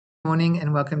Morning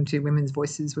and welcome to Women's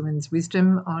Voices, Women's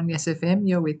Wisdom on Yes FM.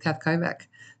 You're with Kath Kovac.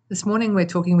 This morning we're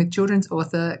talking with children's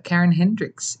author Karen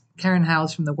Hendricks. Karen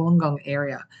hails from the Wollongong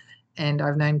area, and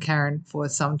I've known Karen for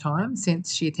some time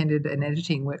since she attended an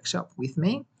editing workshop with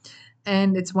me,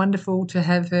 and it's wonderful to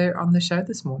have her on the show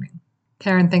this morning.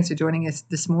 Karen, thanks for joining us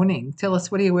this morning. Tell us,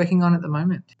 what are you working on at the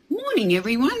moment? Morning,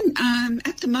 everyone.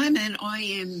 At the moment I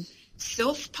am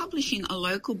self-publishing a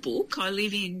local book. I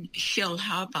live in Shell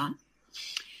Harbour.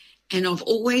 And I've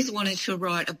always wanted to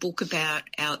write a book about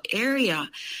our area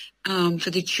for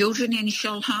the children in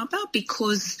Shell Harbour,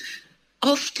 because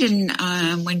often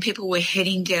when people were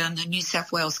heading down the New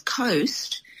South Wales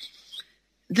coast,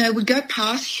 they would go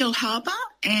past Shell Harbour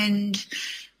and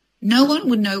no one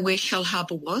would know where Shell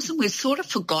Harbour was, and we're sort of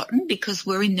forgotten because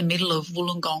we're in the middle of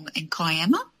Wollongong and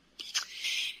Kiama.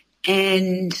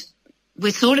 And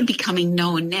we're sort of becoming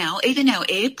known now. Even our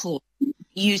airport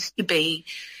used to be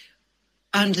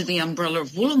under the umbrella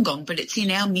of Wollongong, but it's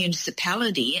in our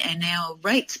municipality and our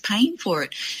rate's paying for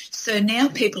it. So now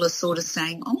people are sort of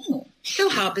saying, oh, Shell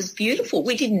Harbour's beautiful.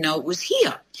 We didn't know it was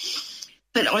here.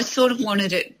 But I sort of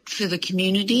wanted it for the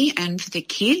community and for the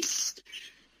kids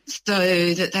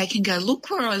so that they can go, look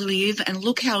where I live and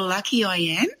look how lucky I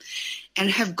am,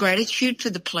 and have gratitude for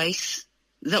the place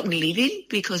that we live in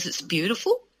because it's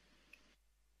beautiful.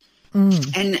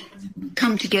 And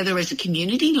come together as a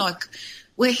community, like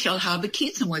we're Shell Harbour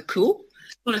kids and we're cool,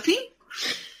 sort of thing.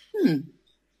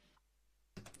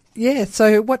 Yeah,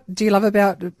 so what do you love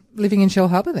about living in Shell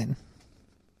Harbour then?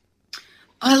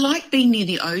 I like being near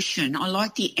the ocean. I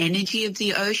like the energy of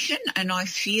the ocean, and I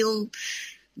feel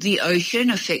the ocean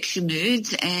affects your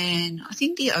moods, and I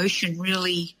think the ocean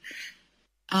really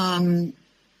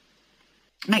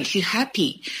makes you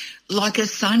happy. Like a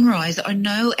sunrise, I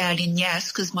know out in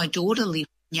Yass, because my daughter lives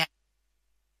in Yass,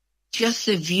 just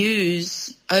the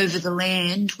views over the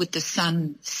land with the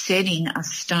sun setting are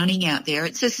stunning out there.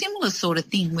 It's a similar sort of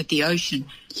thing with the ocean.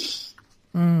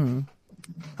 I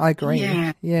agree.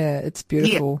 Yeah, it's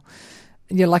beautiful.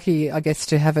 Yeah. You're lucky, I guess,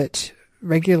 to have it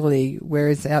regularly,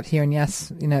 whereas out here in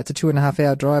Yass, it's a 2.5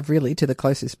 hour drive really to the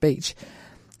closest beach.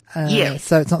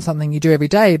 So it's not something you do every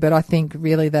day, but I think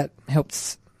really that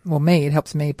helps. Well, it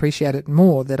helps me appreciate it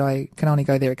more that I can only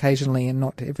go there occasionally and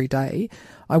not every day.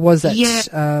 I was at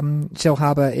Shell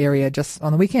Harbour area just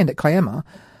on the weekend at Kiama,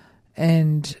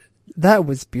 and that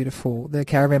was beautiful. The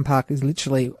caravan park is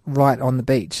literally right on the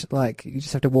beach. Like, you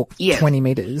just have to walk 20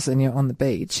 metres and you're on the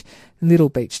beach. Little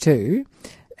beach too.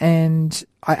 And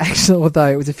I actually, although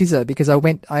it was a fizzer, because I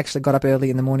actually got up early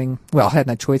in the morning. Well, I had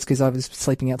no choice because I was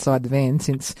sleeping outside the van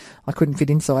since I couldn't fit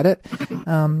inside it,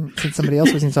 since somebody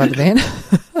else was inside the van.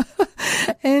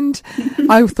 And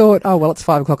I thought, oh, well, it's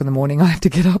 5 o'clock in the morning. I have to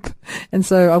get up. And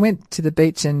so I went to the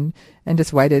beach and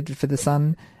just waited for the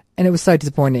sun. And it was so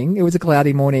disappointing. It was a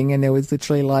cloudy morning and there was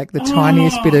literally like the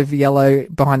tiniest bit of yellow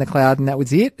behind the cloud, and that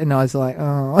was it. And I was like,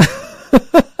 oh.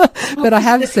 But I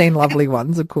have seen lovely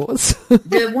ones, of course.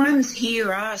 The ones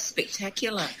here are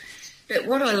spectacular. But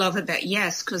what I love about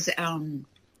Yass, because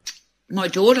my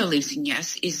daughter lives in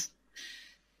Yass, is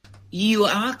you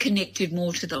are connected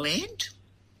more to the land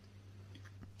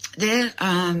there,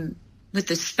 with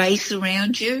the space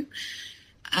around you,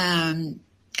 and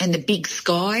the big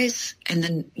skies, and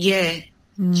then,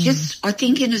 I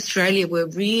think in Australia we're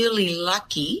really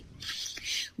lucky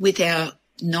with our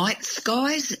night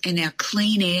skies and our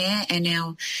clean air and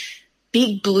our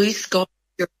big blue skies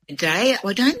during the day.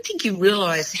 I don't think you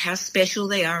realise how special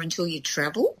they are until you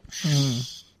travel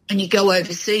and you go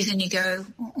overseas and you go,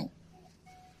 oh,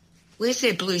 where's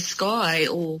their blue sky,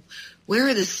 or where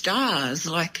are the stars?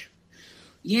 Like,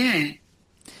 I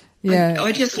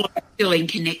just like feeling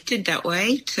connected that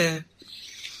way to,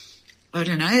 I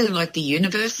don't know, like the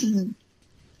universe, and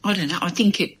I don't know, I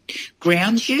think it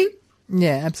grounds you.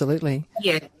 Yeah, absolutely.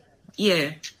 Yeah.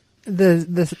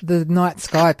 The night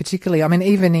sky particularly, I mean,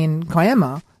 even in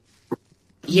Kiama,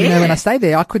 when I stayed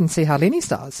there, I couldn't see hardly any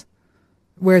stars.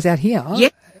 Whereas out here,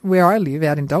 where I live,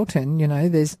 out in Dalton,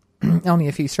 there's only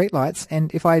a few streetlights,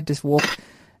 and if I just walk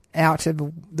out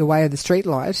of the way of the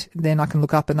streetlight, then I can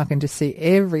look up and I can just see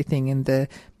everything, and the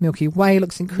Milky Way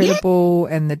looks incredible,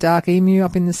 and the dark emu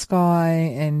up in the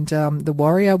sky, and the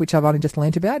warrior, which I've only just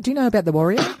learnt about. Do you know about the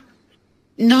warrior?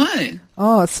 No.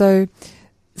 Oh, so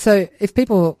if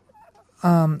people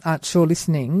aren't sure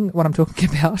listening what I'm talking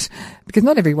about, because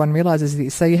not everyone realises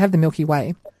this. So you have the Milky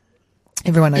Way.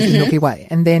 Everyone knows the Milky Way.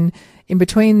 And then in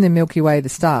between the Milky Way, the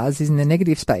stars, is in the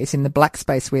negative space, in the black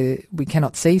space where we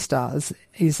cannot see stars,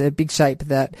 is a big shape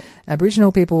that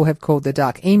Aboriginal people have called the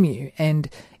dark emu. And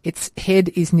its head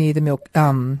is near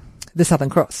the the Southern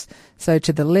Cross. So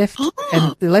to the left,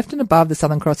 and the left and above the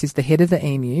Southern Cross is the head of the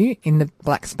emu in the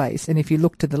black space. And if you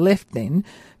look to the left then,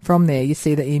 from there you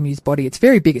see the emu's body. It's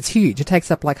very big, it's huge. It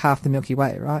takes up like half the Milky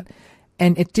Way, right?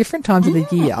 And at different times of the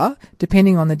year,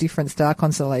 depending on the different star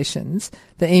constellations,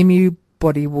 the emu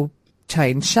body will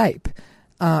change shape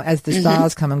as the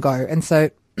stars come and go. And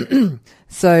so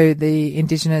so the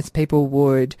Indigenous people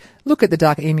would look at the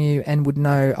dark emu and would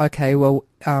know, okay, well,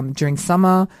 during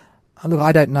summer, look,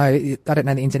 I don't know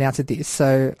the ins and outs of this,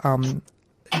 so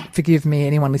forgive me,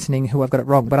 anyone listening who I've got it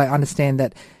wrong, but I understand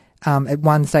that at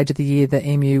one stage of the year the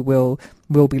emu will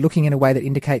be looking in a way that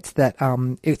indicates that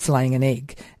it's laying an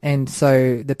egg, and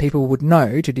so the people would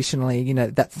know traditionally, you know,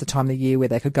 that's the time of the year where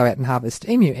they could go out and harvest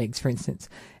emu eggs, for instance.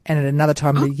 And at another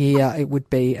time of the year it would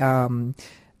be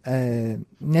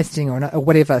nesting or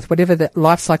whatever the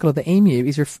life cycle of the emu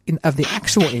is of the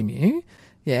actual emu.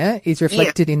 Yeah, is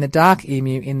reflected in the dark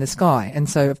emu in the sky. And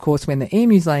so, of course, when the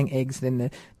emu's laying eggs, then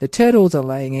the turtles are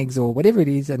laying eggs or whatever it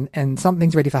is, and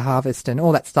something's ready for harvest and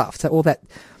all that stuff. So all that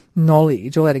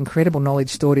knowledge, all that incredible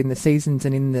knowledge stored in the seasons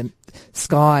and in the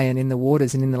sky and in the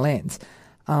waters and in the lands.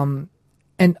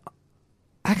 And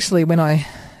actually,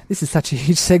 this is such a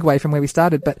huge segue from where we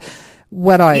started, but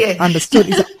what I understood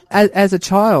is as a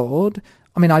child,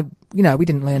 I mean, we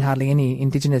didn't learn hardly any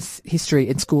Indigenous history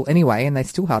in school anyway, and they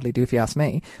still hardly do if you ask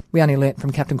me. We only learnt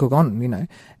from Captain Cook on, you know.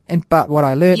 But what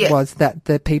I learnt was that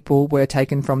the people were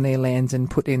taken from their lands and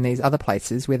put in these other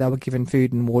places where they were given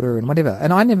food and water and whatever.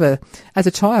 And I never, as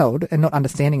a child and not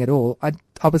understanding at all, I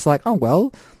was like, oh,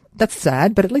 well, that's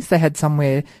sad, but at least they had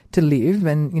somewhere to live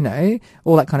and, you know,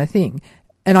 all that kind of thing.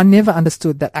 And I never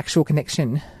understood that actual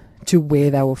connection to where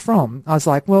they were from. I was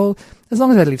like, well, as long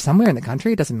as they live somewhere in the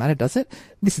country, it doesn't matter, does it?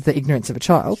 This is the ignorance of a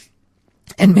child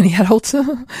and many adults.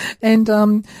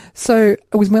 And so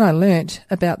it was when I learnt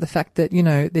about the fact that, you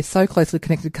know, they're so closely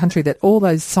connected country that all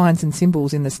those signs and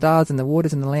symbols in the stars and the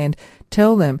waters and the land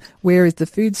tell them where is the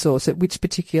food source at which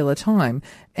particular time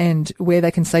and where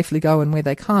they can safely go and where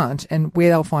they can't and where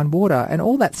they'll find water and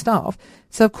all that stuff.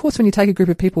 So, of course, when you take a group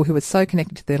of people who are so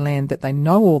connected to their land that they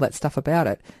know all that stuff about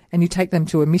it and you take them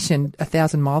to a mission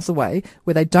 1,000 miles away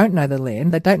where they don't know the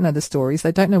land, they don't know the stories,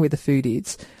 they don't know where the food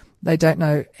is, they don't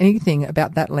know anything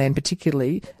about that land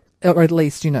particularly, or at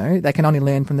least, you know, they can only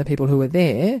learn from the people who are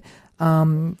there.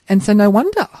 And so no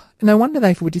wonder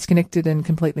they were disconnected and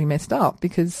completely messed up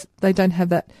because they don't have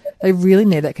that, they really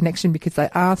need that connection because they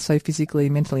are so physically,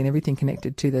 mentally and everything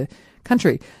connected to the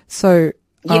country. So,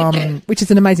 which is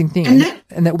an amazing thing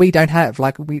and that we don't have,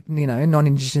 like we, you know,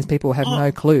 non-Indigenous people have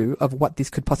no clue of what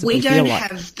this could possibly feel like. We don't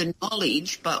have the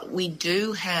knowledge, but we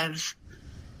do have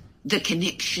the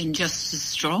connection just as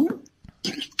strong,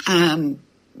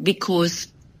 because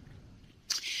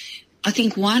I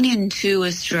think 1 in 2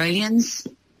 Australians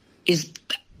is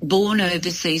born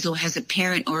overseas or has a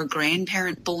parent or a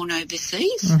grandparent born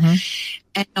overseas. Mm-hmm.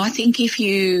 And I think if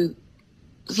you,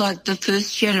 like the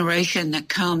first generation that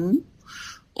come,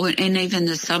 and even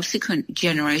the subsequent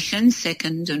generation,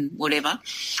 second and whatever,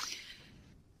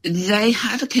 they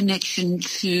have a connection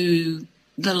to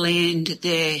the land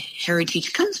their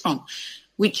heritage comes from,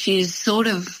 which is sort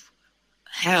of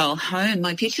how Home,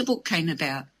 my picture book, came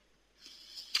about.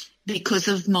 Because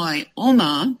of my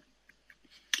Oma,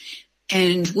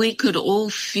 and we could all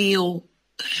feel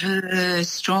her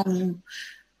strong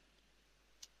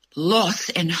loss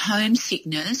and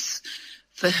homesickness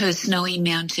for her snowy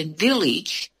mountain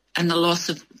village and the loss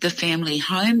of the family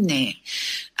home there.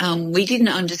 We didn't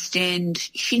understand,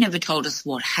 she never told us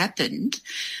what happened,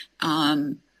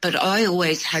 but I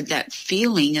always had that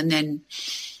feeling and then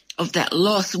of that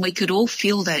loss, and we could all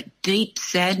feel that deep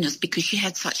sadness because she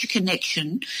had such a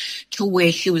connection to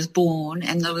where she was born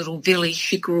and the little village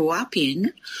she grew up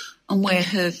in and where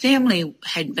her family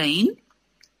had been.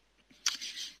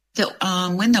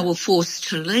 That when they were forced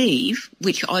to leave,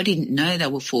 which I didn't know they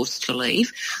were forced to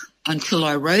leave until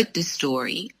I wrote this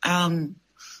story, and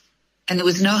there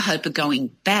was no hope of going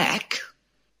back,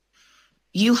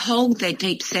 you hold that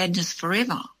deep sadness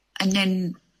forever, and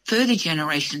then further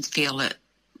generations feel it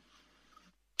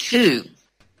too.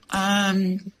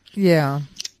 Yeah,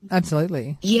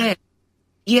 absolutely.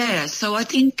 Yeah. So I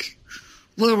think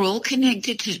we're all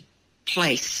connected to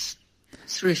place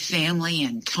through family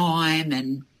and time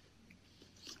and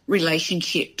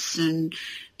relationships, and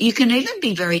you can even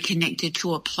be very connected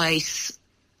to a place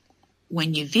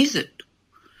when you visit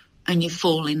and you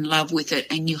fall in love with it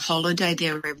and you holiday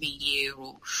there every year.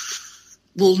 Or,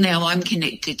 well, now I'm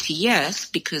connected to Yass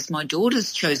because my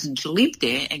daughter's chosen to live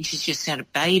there and she's just had a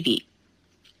baby.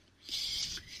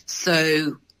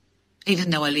 So even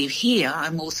though I live here,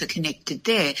 I'm also connected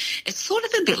there. It's sort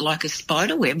of a bit like a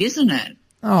spider web, isn't it?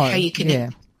 Oh, how you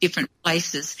connect different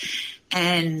places.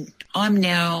 And I'm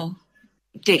now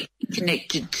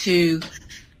connected to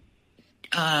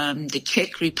the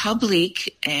Czech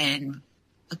Republic, and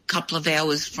a couple of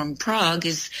hours from Prague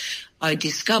is I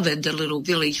discovered the little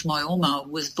village my Oma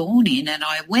was born in, and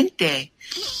I went there.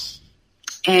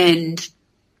 And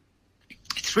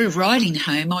through riding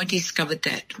home, I discovered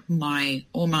that my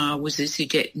Oma was a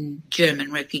Sudeten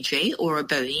German refugee, or a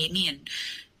Bohemian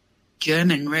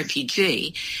German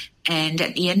refugee. And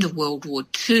at the end of World War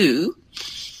II,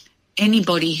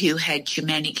 anybody who had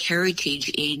Germanic heritage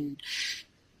in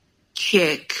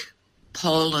Czech,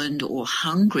 Poland or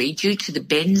Hungary, due to the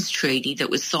Benz Treaty that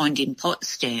was signed in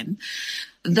Potsdam,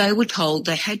 they were told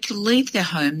they had to leave their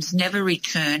homes, never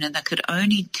return, and they could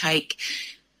only take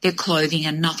their clothing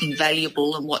and nothing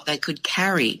valuable and what they could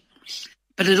carry.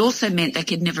 But it also meant they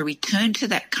could never return to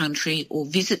that country or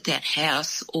visit that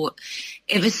house or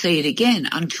ever see it again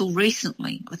until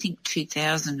recently, I think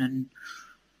 15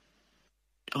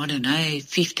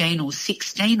 or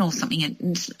 16 or something. And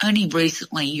it's only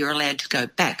recently you're allowed to go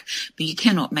back, but you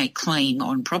cannot make claim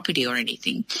on property or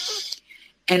anything.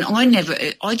 And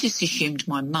I just assumed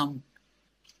my mum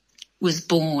was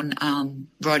born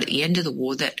right at the end of the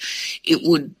war, that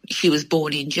she was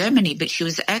born in Germany, but she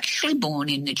was actually born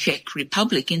in the Czech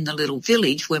Republic, in the little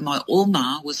village where my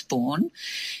Oma was born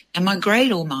and my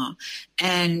great Oma.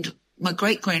 And my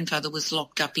great-grandfather was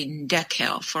locked up in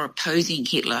Dachau for opposing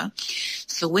Hitler.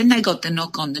 So when they got the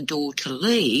knock on the door to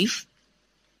leave,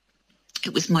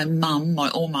 it was my mum, my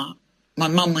Oma. My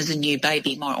mum was a new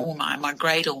baby, my Oma, and my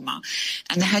great Oma.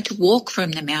 And they had to walk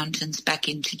from the mountains back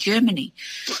into Germany.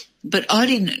 But I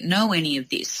didn't know any of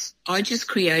this. I just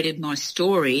created my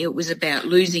story. It was about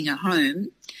losing a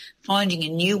home, finding a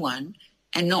new one,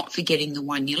 and not forgetting the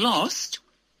one you lost.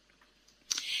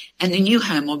 And the new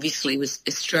home obviously was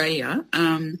Australia.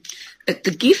 But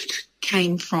the gift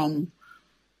came from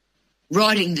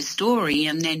writing the story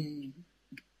and then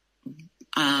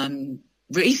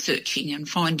researching and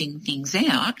finding things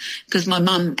out, because my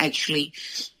mum actually,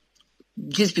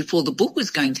 just before the book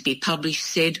was going to be published,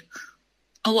 said,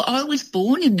 "Oh, I was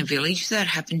born in the village. That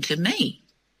happened to me."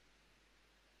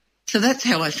 So that's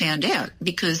how I found out,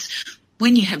 because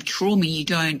when you have trauma, you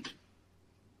don't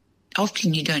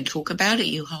talk about it.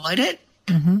 You hide it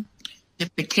to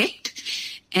protect.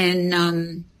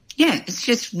 And, it's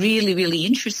just really, really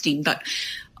interesting. But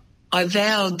I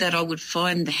vowed that I would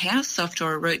find the house after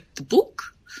I wrote the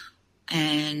book,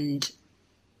 and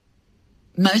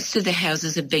most of the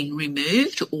houses have been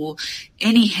removed, or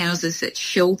any houses that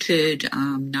sheltered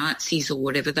Nazis or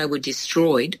whatever, they were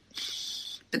destroyed.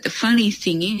 But the funny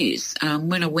thing is,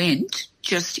 when I went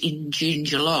just in June,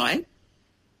 July,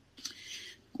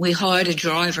 we hired a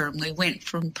driver and we went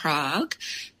from Prague,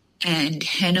 and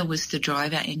Hannah was the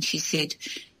driver, and she said,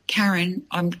 "Karen,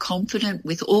 I'm confident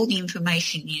with all the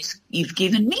information you've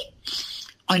given me.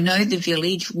 I know the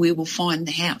village. We will find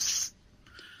the house."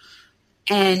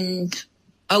 And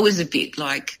I was a bit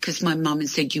like, because my mum had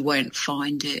said, "You won't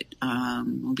find it.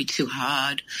 It'll be too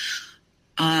hard."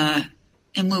 And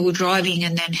we were driving,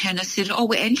 and then Hannah said, "Oh,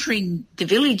 we're entering the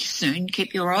village soon.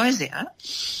 Keep your eyes out."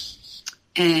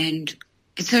 And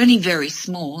it's only very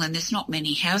small, and there's not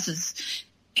many houses.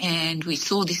 And we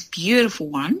saw this beautiful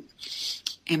one,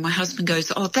 and my husband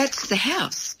goes, "Oh, that's the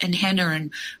house." And Hannah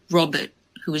and Robert,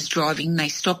 who was driving, they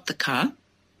stopped the car,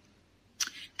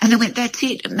 and they went, "That's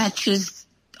it. It matches."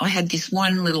 I had this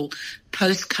one little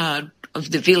postcard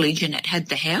of the village, and it had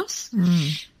the house.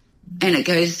 And it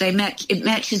goes, it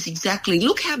matches exactly.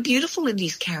 "Look how beautiful it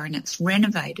is, Karen. It's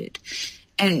renovated."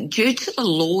 And due to the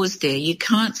laws there, you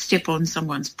can't step on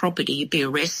someone's property, you'd be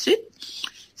arrested.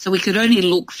 So we could only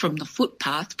look from the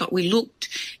footpath, but we looked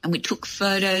and we took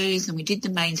photos and we did the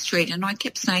main street, and I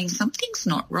kept saying, something's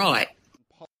not right.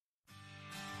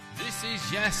 This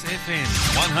is Yas FM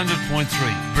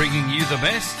 100.3, bringing you the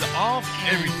best of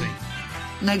everything.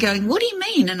 And they're going, "What do you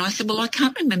mean?" And I said, "Well, I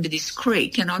can't remember this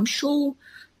creek, and I'm sure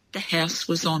the house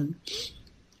was on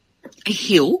a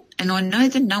hill, and I know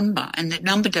the number, and the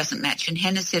number doesn't match." And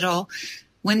Hannah said, "Oh,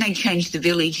 when they changed the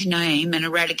village name and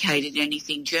eradicated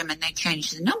anything German, they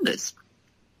changed the numbers."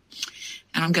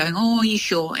 And I'm going, "Oh, are you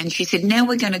sure?" And she said, "Now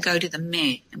we're going to go to the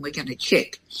mayor and we're going to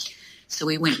check." So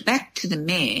we went back to the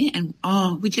mayor, and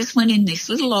we just went in this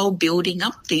little old building,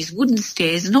 up these wooden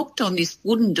stairs, knocked on this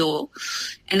wooden door,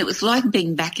 and it was like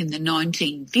being back in the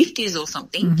 1950s or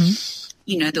something.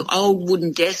 You know, the old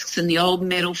wooden desks and the old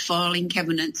metal filing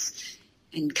cabinets.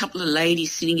 and a couple of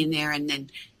ladies sitting in there, and then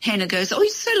Hannah goes, "Oh,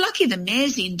 he's so lucky the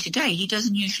mayor's in today. He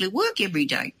doesn't usually work every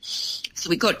day." So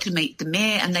we got to meet the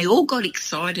mayor, and they all got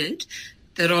excited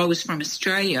that I was from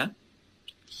Australia,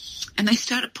 and they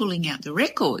started pulling out the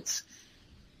records.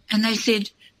 And they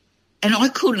said, and I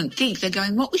couldn't think, they're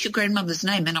going, "What was your grandmother's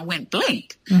name?" And I went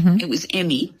blank. Mm-hmm. It was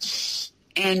Emmy.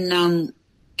 And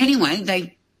anyway,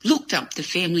 they looked up the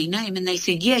family name, and they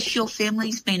said, "Yes, your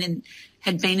family's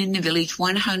had been in the village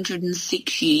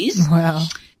 106 years. Wow.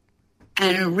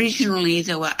 And originally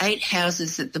there were 8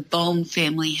 houses that the Bowen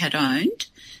family had owned.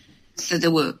 So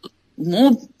there were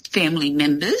more family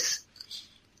members.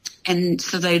 And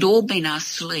so they'd all been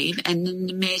asked to leave. And then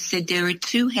the mayor said there are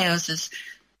 2 houses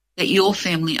that your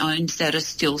family owns that are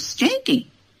still standing."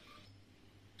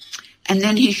 And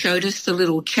then he showed us the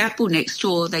little chapel next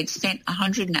door. They'd spent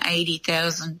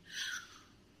 180,000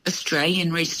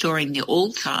 Australian restoring the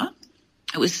altar.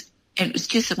 It was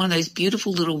just one of those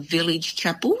beautiful little village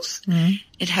chapels. Mm.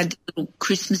 It had the little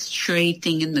Christmas tree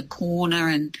thing in the corner,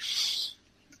 and,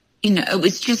 it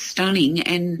was just stunning.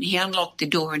 And he unlocked the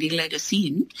door and he let us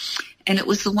in. And it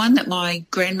was the one that my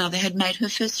grandmother had made her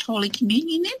first Holy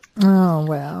Communion in. Oh,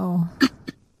 wow.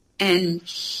 And,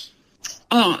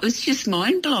 it was just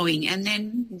mind-blowing. And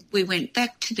then we went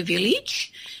back to the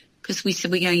village because we said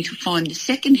we're going to find the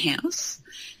second house.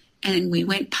 And we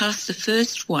went past the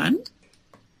first one.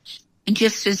 And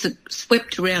just as it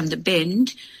swept around the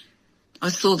bend, I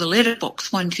saw the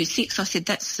letterbox 126. I said,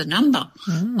 "That's the number."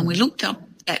 Mm. And we looked up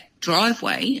that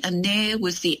driveway, and there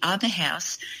was the other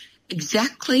house,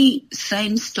 exactly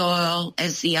same style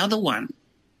as the other one.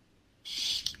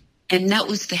 And that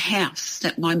was the house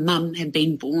that my mum had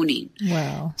been born in.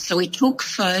 Wow. So we took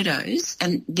photos,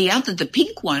 and the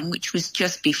pink one, which was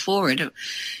just before it,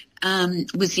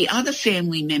 was the other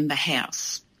family member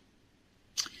house.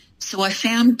 So I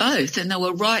found both, and they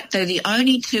were right. They're the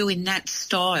only 2 in that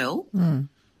style, and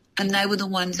they were the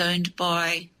ones owned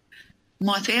by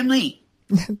my family.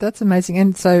 That's amazing.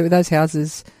 And so those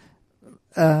houses,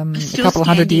 a couple of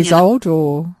 100 years old,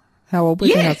 or how old were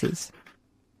the houses?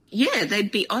 Yeah,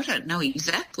 they'd be, I don't know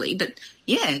exactly, but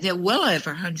yeah, they're well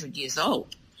over 100 years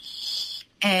old.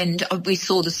 And we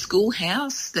saw the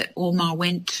schoolhouse that Oma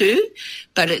went to,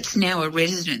 but it's now a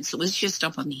residence. It was just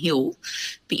up on the hill.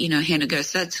 But, Hannah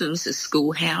goes, "That was a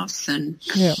schoolhouse." And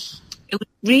it was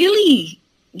really,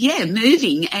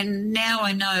 moving. And now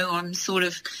I know I'm sort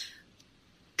of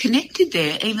connected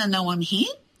there, even though I'm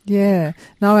here. Yeah.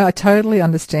 No, I totally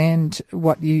understand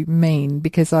what you mean,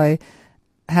 because I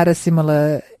had a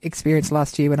similar experience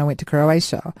last year when I went to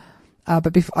Croatia.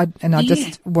 But I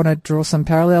just want to draw some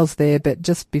parallels there. But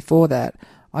just before that,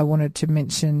 I wanted to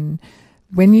mention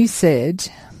when you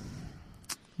said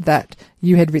that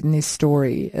you had written this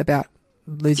story about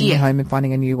losing your home and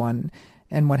finding a new one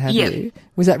and what have you.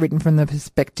 Was that written from the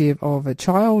perspective of a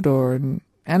child or an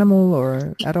animal or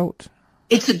an adult?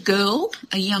 It's a girl,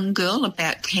 a young girl,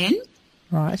 about 10.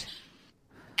 Right.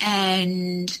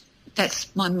 And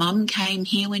that's my mum came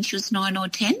here when she was 9 or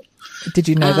 10. Did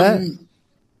you know that?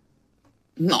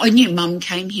 I knew Mum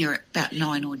came here at about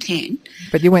 9 or 10.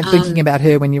 But you weren't thinking about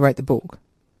her when you wrote the book?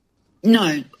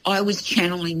 No, I was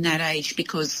channeling that age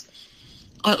because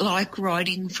I like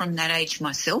writing from that age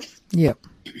myself. Yep.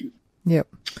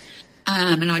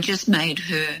 And I just made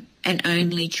her an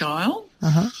only child.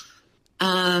 Uh-huh.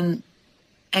 And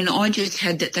I just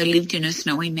had that they lived in a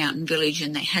snowy mountain village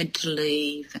and they had to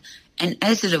leave. And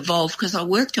as it evolved, because I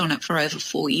worked on it for over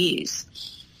 4 years,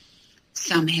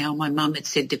 somehow my mum had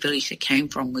said the village they came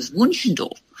from was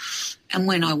Wunschendorf. And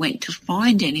when I went to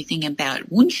find anything about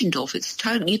Wunschendorf,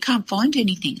 you can't find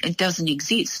anything. It doesn't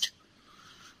exist.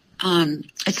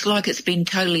 It's like it's been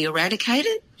totally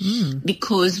eradicated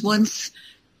because once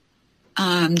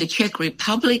the Czech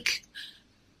Republic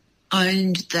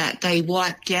owned that, they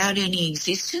wiped out any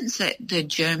existence that the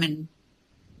German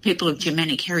people of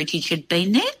Germanic heritage had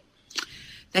been there.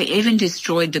 They even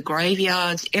destroyed the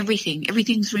graveyards, everything.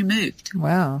 Everything's removed.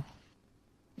 Wow.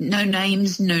 No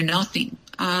names, no nothing.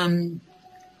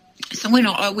 So when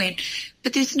I went,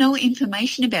 but there's no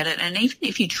information about it. And even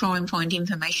if you try and find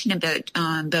information about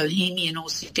Bohemian or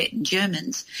Sudeten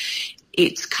Germans,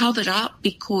 it's covered up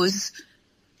because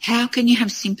how can you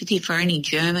have sympathy for any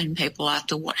German people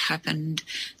after what happened?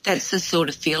 That's the sort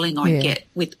of feeling I get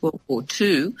with World War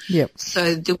II. Yep.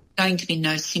 So there was going to be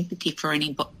no sympathy for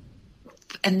anybody.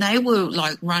 And they were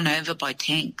like run over by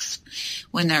tanks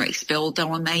when they were expelled. They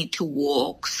were made to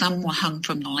walk. Some were hung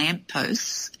from the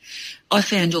lampposts. I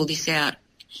found all this out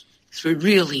through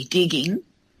really digging.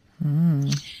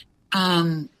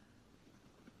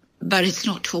 but it's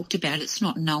not talked about. It's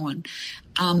not known.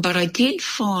 But I did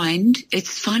find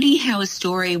it's funny how a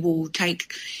story will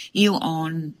take you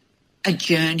on a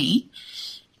journey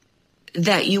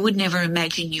that you would never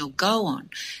imagine you'll go on.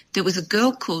 There was a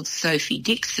girl called Sophie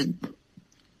Dixon,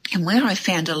 and where I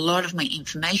found a lot of my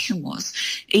information was,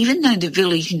 even though the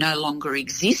village no longer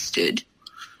existed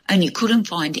and you couldn't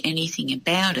find anything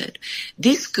about it,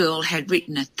 this girl had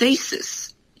written a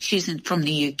thesis. She's from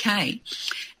the UK,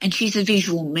 and she's a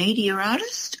visual media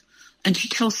artist, and she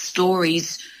tells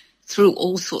stories through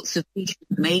all sorts of visual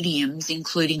mediums,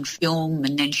 including film,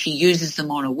 and then she uses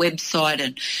them on a website,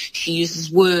 and she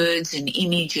uses words and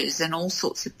images and all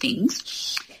sorts of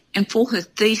things. And for her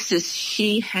thesis,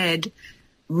 she had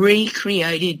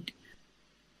recreated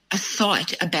a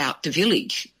site about the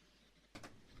village.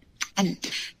 And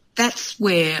that's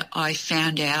where I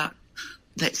found out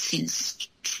that since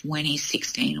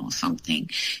 2016 or something,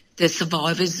 the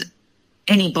survivors,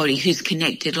 anybody who's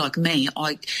connected like me,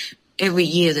 every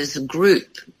year there's a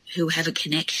group who have a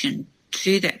connection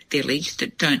to that village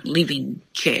that don't live in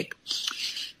Czech,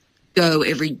 go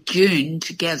every June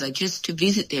together just to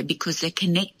visit there because they're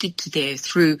connected to there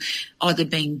through either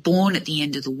being born at the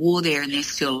end of the war there and they're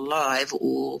still alive,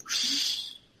 or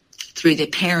through their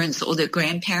parents or their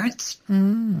grandparents.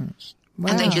 Wow.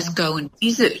 And they just go and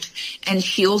visit. And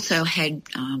she also had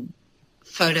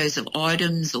photos of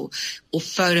items or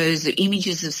photos or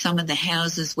images of some of the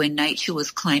houses where nature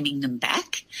was claiming them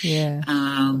back. Yeah.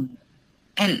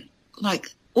 And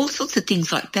like all sorts of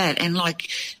things like that. And like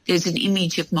there's an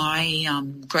image of my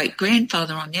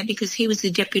great-grandfather on there because he was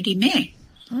the deputy mayor.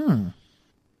 Wow.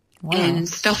 And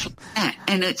stuff like that.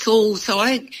 And it's all, so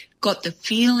I got the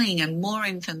feeling and more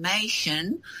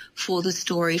information for the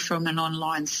story from an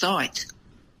online site.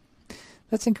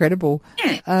 That's incredible.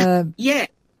 Yeah.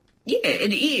 Yeah,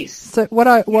 it is. So what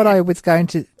I was going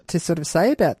to sort of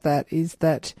say about that is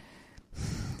that,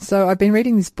 so I've been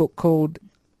reading this book called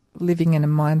Living in a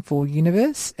Mindful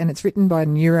Universe, and it's written by a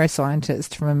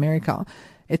neuroscientist from America.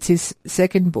 It's his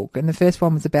second book, and the first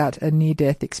one was about a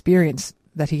near-death experience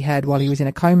that he had while he was in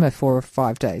a coma for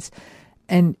 5 days.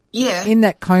 And in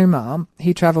that coma,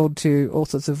 he travelled to all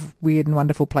sorts of weird and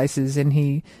wonderful places, and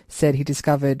he said he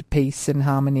discovered peace and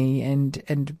harmony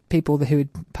and people who had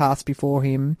passed before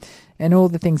him and all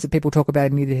the things that people talk about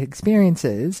in near-death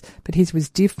experiences, but his was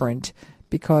different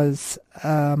because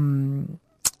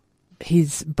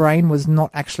his brain was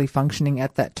not actually functioning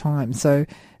at that time. So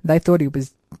they thought he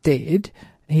was dead.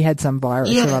 He had some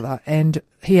virus or other, and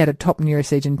he had a top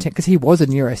neurosurgeon, because he was a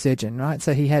neurosurgeon, right?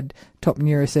 So he had top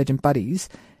neurosurgeon buddies,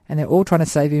 and they're all trying to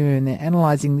save him, and they're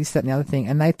analysing this, that, and the other thing,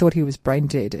 and they thought he was brain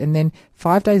dead. And then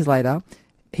 5 days later,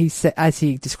 he said, as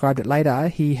he described it later,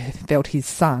 he felt his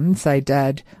son say,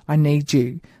 "Dad, I need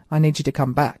you to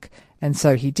come back." And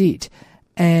so he did.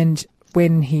 And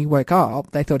when he woke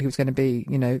up, they thought he was going to be,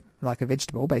 like a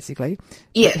vegetable, basically.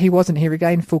 Yeah. But he wasn't. He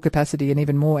regained full capacity and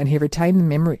even more, and he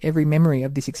retained every memory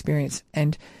of this experience.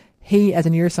 And he, as a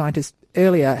neuroscientist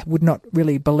earlier, would not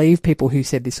really believe people who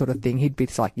said this sort of thing. He'd be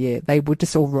just like, they would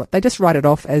just they just write it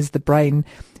off as the brain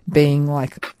being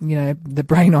like, the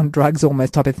brain on drugs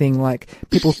almost type of thing. Like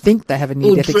people think they have a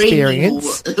near-death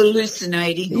experience. Or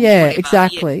hallucinating. Or yeah, whatever.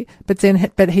 exactly.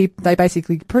 Yeah. They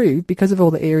basically proved, because of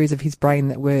all the areas of his brain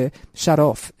that were shut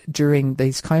off during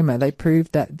these coma, they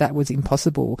proved that that was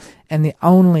impossible. And the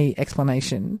only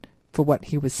explanation for what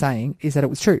he was saying is that it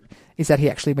was true, is that he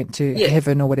actually went to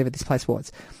heaven or whatever this place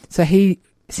was. So he,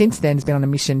 since then, has been on a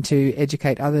mission to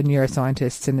educate other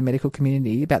neuroscientists in the medical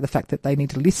community about the fact that they need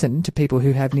to listen to people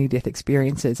who have near-death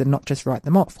experiences and not just write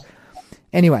them off.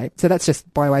 Anyway, so that's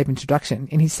just by way of introduction.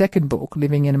 In his second book,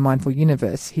 Living in a Mindful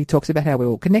Universe, he talks about how we're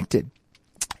all connected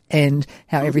and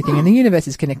how everything in the universe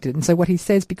is connected. And so what he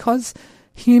says, because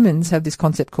humans have this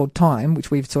concept called time,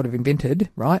 which we've sort of invented,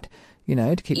 right,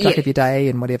 to keep track of your day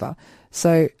and whatever,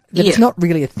 so that it's not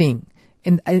really a thing.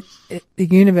 In the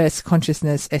universe,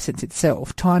 consciousness, essence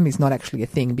itself, time is not actually a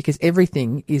thing, because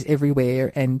everything is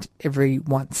everywhere and every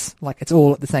once, like it's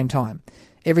all at the same time.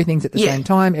 Everything's at the same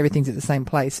time, everything's at the same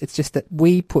place. It's just that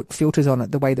we put filters on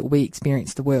it the way that we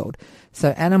experience the world. So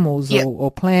animals or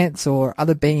plants or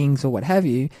other beings or what have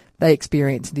you, they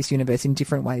experience this universe in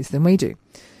different ways than we do.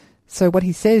 So what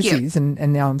he says is, and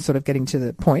now I'm sort of getting to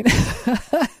the point,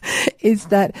 is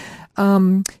that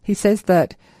he says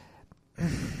that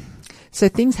so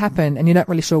things happen and you're not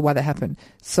really sure why they happen.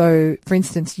 So, for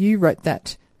instance, you wrote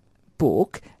that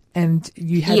book and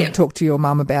you hadn't talked to your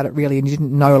mum about it really, and you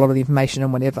didn't know a lot of the information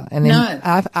and whatever. And then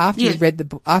after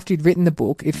you'd after you'd written the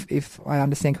book, if I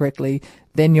understand correctly,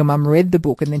 then your mum read the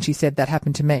book and then she said that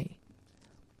happened to me.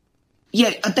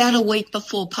 Yeah, about a week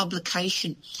before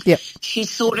publication. Yep. She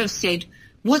sort of said,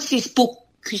 what's this book?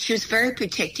 Because she was very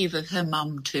protective of her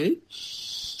mum too,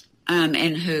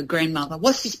 and her grandmother.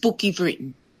 What's this book you've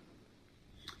written?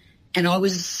 And I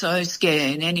was so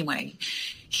scared. Anyway,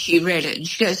 she read it and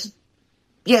she goes,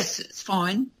 yes, it's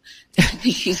fine.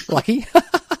 She's lucky.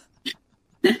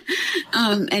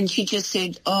 And she just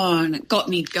said, and it got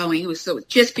me going. It was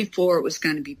just before it was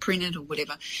going to be printed or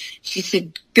whatever. She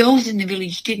said, girls in the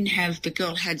village didn't have, the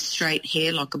girl had straight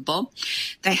hair like a bob.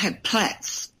 They had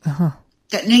plaits. Uh-huh.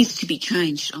 That needs to be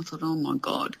changed. I thought, oh, my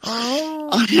God. Oh.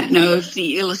 I don't know if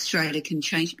the illustrator can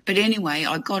change it. But anyway,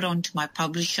 I got on to my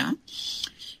publisher,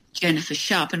 Jennifer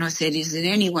Sharp, and I said, is it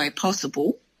any way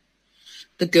possible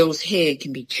the girl's hair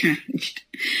can be changed?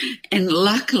 And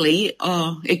luckily,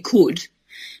 it could.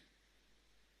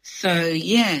 So,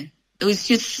 yeah, it was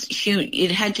just,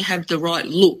 it had to have the right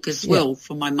look as well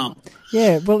for my mum.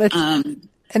 Yeah, well, it's, and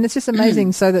it's just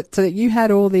amazing so that you had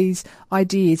all these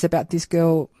ideas about this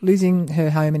girl losing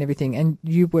her home and everything, and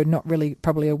you were not really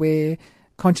probably aware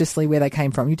consciously where they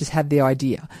came from. You just had the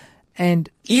idea. And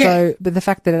so, but the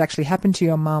fact that it actually happened to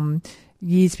your mum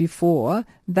years before,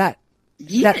 that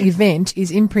event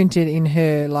is imprinted in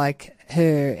her, like,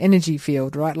 her energy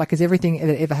field, right? Like, because everything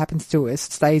that ever happens to us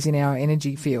stays in our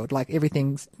energy field, like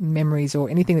everything's memories or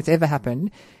anything that's ever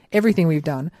happened, everything we've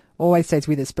done always stays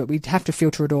with us, but we have to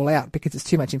filter it all out because it's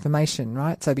too much information,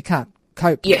 right? So we can't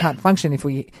cope, we can't function if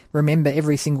we remember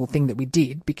every single thing that we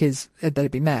did because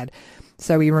that'd be mad.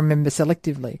 So we remember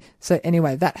selectively. So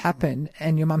anyway, that happened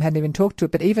and your mum hadn't even talked to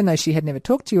it, but even though she had never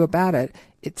talked to you about it,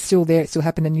 it's still there, it still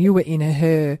happened, and you were in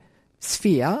her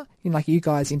sphere, like you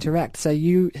guys interact. So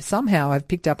you somehow have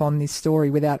picked up on this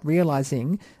story without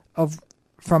realizing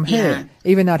from her,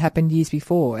 even though it happened years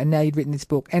before, and now you'd written this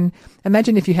book. And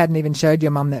imagine if you hadn't even showed your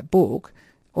mum that book,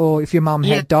 or if your mum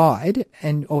had died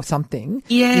or something,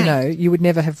 you would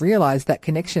never have realized that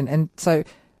connection. And so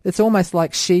it's almost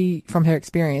like she, from her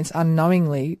experience,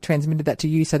 unknowingly transmitted that to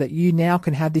you so that you now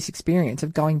can have this experience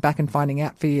of going back and finding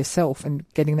out for yourself and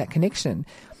getting that connection.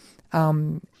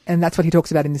 And that's what he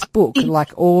talks about in this book.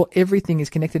 Like, everything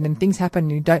is connected and things happen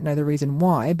and you don't know the reason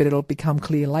why, but it'll become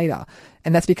clear later.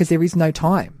 And that's because there is no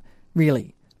time,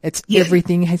 really. It's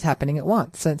everything is happening at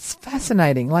once. So it's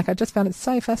fascinating. Like, I just found it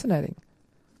so fascinating.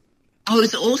 I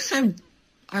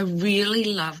really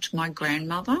loved my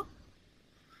grandmother.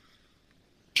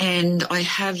 And I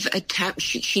have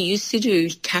she used to do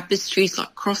tapestries,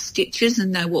 like cross stitches,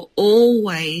 and they were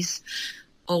always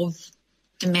of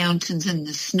the mountains and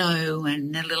the snow,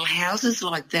 and the little houses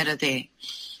like that are there.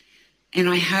 And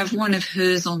I have one of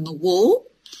hers on the wall,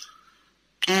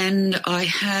 and I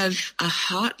have a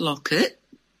heart locket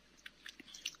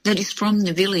that is from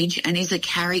the village and is a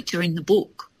character in the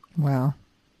book. Wow.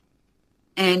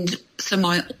 And so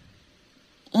my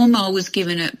Oma was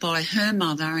given it by her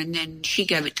mother, and then she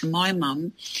gave it to my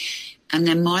mum, and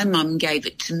then my mum gave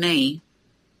it to me.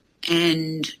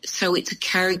 And so it's a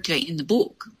character in the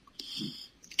book.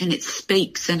 And it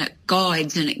speaks and it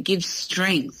guides and it gives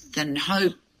strength and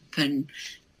hope and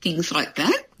things like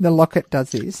that. The locket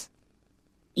does this?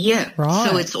 Yeah. Right.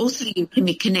 So it's also, you can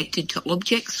be connected to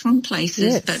objects from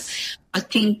places, but I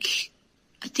think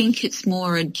it's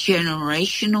more a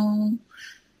generational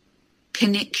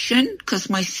connection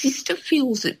because my sister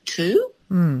feels it too.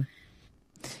 Mm.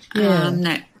 Yeah.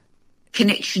 That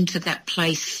connection to that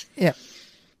place. Yeah.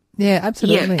 Yeah,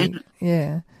 absolutely.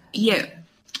 Yeah.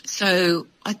 So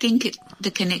I think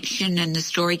the connection and the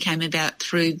story came about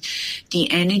through the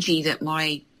energy that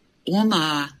my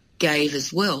Oma gave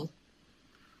as well,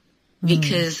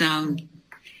 because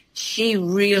she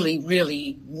really,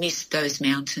 really missed those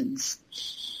mountains.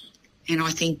 And I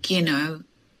think,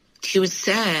 she was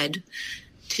sad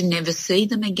to never see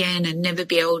them again and never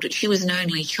be able to, she was an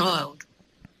only child,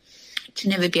 to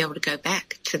never be able to go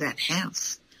back to that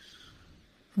house.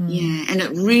 Yeah, and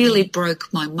it really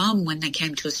broke my mum when they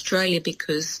came to Australia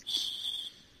because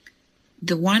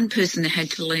the one person that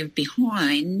had to leave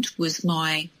behind was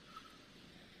my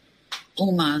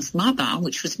Oma's mother,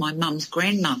 which was my mum's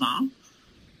grandmother.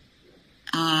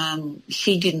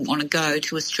 She didn't want to go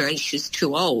to Australia. She was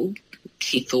too old,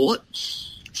 she thought.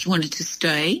 She wanted to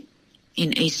stay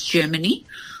in East Germany.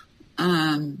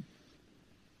 And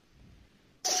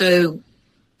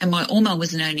my Oma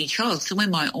was an only child. So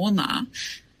when my Oma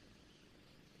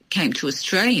came to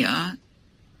Australia,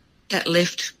 that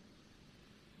left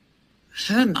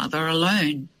her mother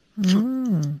alone.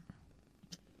 My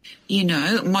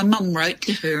mum wrote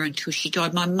to her until she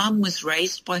died. My mum was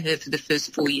raised by her for the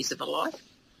first 4 years of her life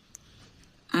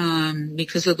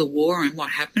because of the war and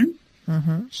what happened.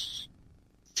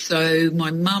 So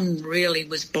my mum really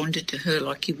was bonded to her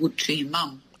like you would to your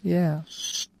mum. Yeah.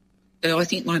 So I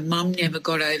think my mum never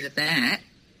got over that.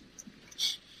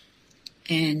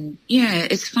 And, yeah,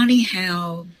 it's funny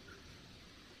how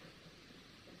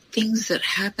things that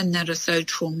happen that are so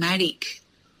traumatic,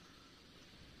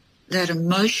 that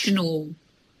emotional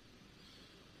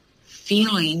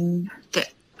feeling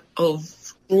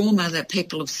of trauma that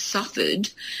people have suffered,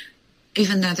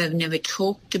 even though they've never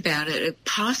talked about it, it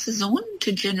passes on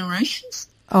to generations.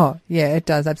 Oh, yeah, it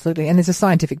does, absolutely. And there's a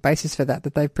scientific basis for that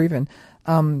they've proven.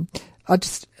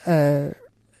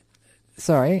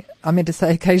 Sorry, I meant to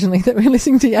say occasionally that we're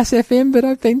listening to Yass FM, but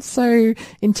I've been so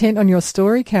intent on your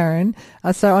story, Karen.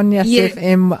 So on Yass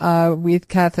FM with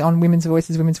Kath on Women's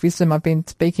Voices, Women's Wisdom, I've been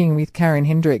speaking with Karen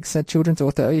Hendricks, a children's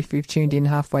author, if you've tuned in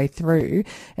halfway through.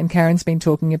 And Karen's been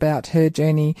talking about her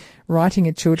journey writing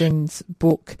a children's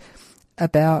book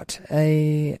about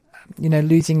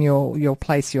losing your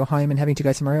place, your home, and having to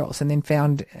go somewhere else, and then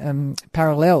found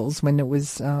parallels when it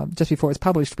was just before it was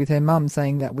published with her mum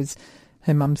saying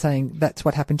that's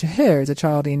what happened to her as a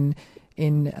child in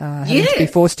having to be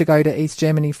forced to go to East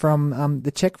Germany from the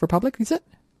Czech Republic, is it?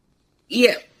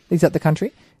 Yeah. Is that the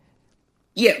country?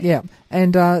 Yeah. Yeah.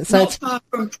 And so not far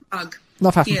from Prague.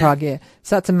 Not far from Prague, yeah.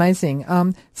 So that's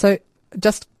amazing. So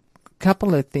just a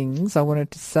couple of things I wanted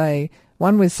to say.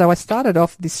 One was, so I started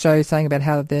off this show saying about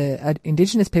how the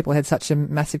Indigenous people had such a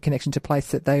massive connection to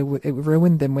place that it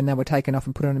ruined them when they were taken off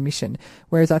and put on a mission.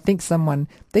 Whereas I think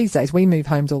these days, we move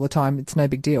homes all the time, it's no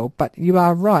big deal. But you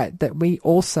are right that we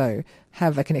also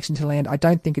have a connection to land. I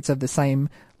don't think it's of the same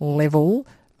level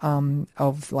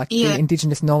of the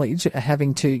Indigenous knowledge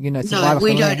having to, survive off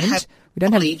the land. We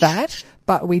don't have that,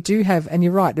 but we do have, and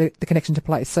you're right, the connection to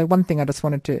place. So one thing I just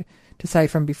wanted to say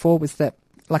from before was that,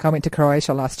 like, I went to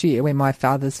Croatia last year where my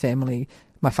father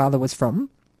was from,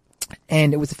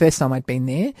 and it was the first time I'd been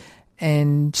there,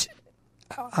 and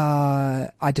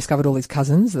I discovered all these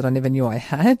cousins that I never knew I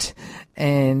had,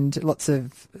 and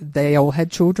they all had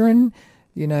children,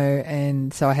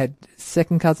 and so I had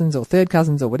second cousins or third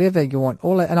cousins or whatever you want,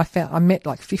 and I met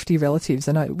like 50 relatives,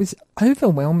 and it was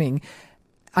overwhelming.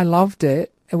 I loved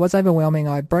it. It was overwhelming.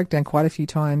 I broke down quite a few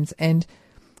times, and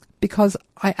because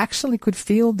I actually could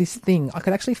feel this thing. I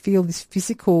could actually feel this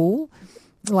physical,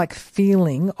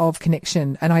 feeling of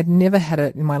connection, and I'd never had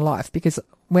it in my life because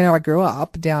when I grew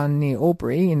up down near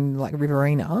Albury in,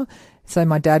 Riverina, so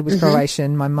my dad was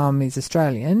Croatian, my mum is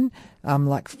Australian,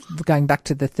 going back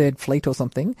to the Third Fleet or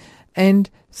something, and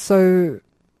so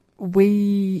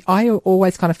I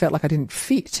always kind of felt like I didn't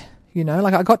fit,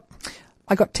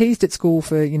 I got teased at school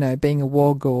for, being a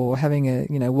wog or having a,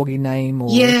 woggy name or,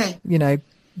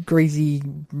 greasy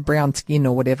brown skin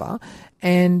or whatever,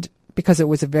 and because it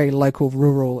was a very local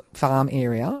rural farm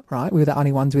area, right, we were the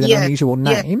only ones with an unusual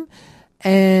name,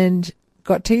 and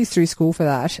got teased through school for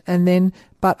that,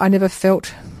 but I never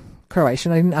felt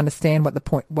Croatian. I didn't understand what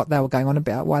they were going on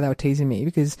about, why they were teasing me,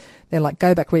 because they're like,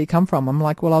 go back where you come from. I'm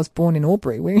like, well, I was born in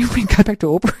Albury. We go back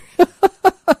to Albury.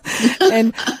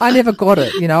 And I never got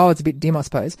it, I was a bit dim, I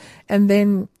suppose. And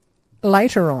then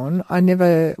later on,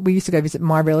 we used to go visit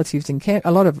my relatives in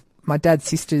Canberra. A lot of my dad's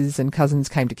sisters and cousins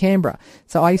came to Canberra.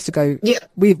 So I used to go,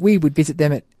 we would visit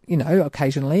them at,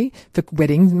 occasionally for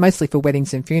weddings, mostly for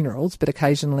weddings and funerals, but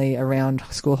occasionally around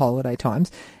school holiday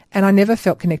times. And I never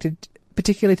felt connected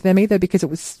particularly to them either, because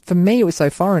for me, it was so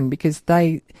foreign, because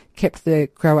they kept the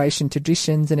Croatian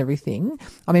traditions and everything.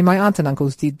 I mean, my aunts and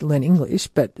uncles did learn English,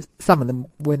 but some of them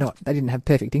they didn't have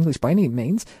perfect English by any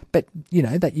means, but,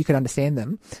 that you could understand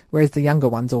them, whereas the younger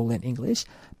ones all learnt English.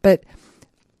 But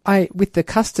with the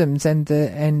customs and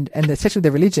especially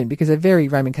the religion, because they're very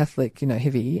Roman Catholic,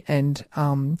 heavy, and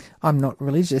I'm not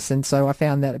religious, and so I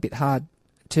found that a bit hard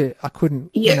I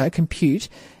couldn't, compute,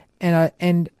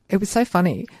 and it was so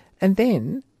funny. And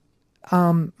then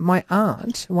one of my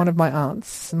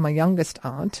aunts, my youngest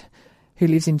aunt, who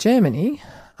lives in Germany,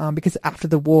 because after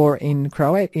the war in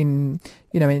Croatia in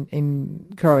the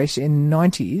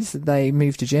 90s, they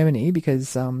moved to Germany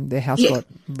because their house got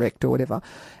wrecked or whatever.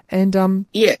 And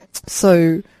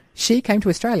so she came to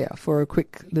Australia for a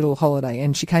quick little holiday,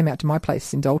 and she came out to my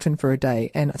place in Dalton for a day.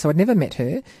 And so I'd never met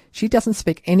her. She doesn't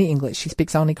speak any English. She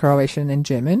speaks only Croatian and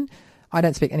German. I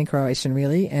don't speak any Croatian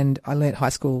really, and I learnt high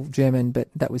school German, but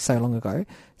that was so long ago.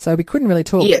 So we couldn't really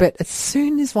talk. But as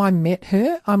soon as I met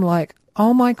her, I'm like,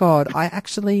 oh my God, I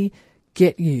actually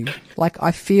get you.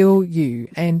 I feel you.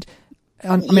 And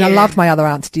I loved my other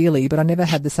aunts dearly, but I never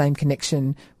had the same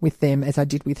connection with them as I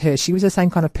did with her. She was the same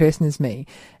kind of person as me.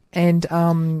 And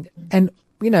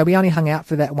we only hung out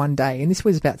for that one day, and this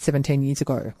was about 17 years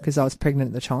ago because I was pregnant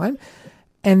at the time.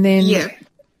 And then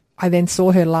I then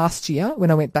saw her last year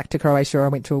when I went back to Croatia. I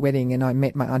went to a wedding and I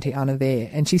met my Auntie Anna there,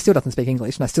 and she still doesn't speak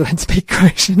English and I still don't speak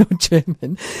Croatian or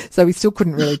German. So we still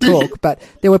couldn't really talk, but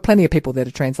there were plenty of people there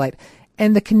to translate.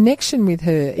 And the connection with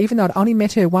her, even though I'd only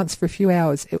met her once for a few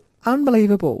hours,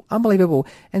 unbelievable.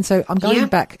 And so I'm going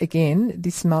back again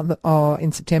this month,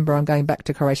 in September. I'm going back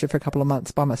to Croatia for a couple of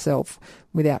months by myself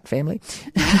without family.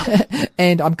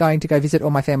 And I'm going to go visit all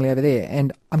my family over there.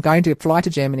 And I'm going to fly to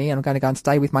Germany and I'm going to go and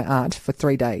stay with my aunt for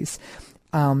 3 days.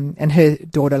 And her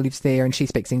daughter lives there and she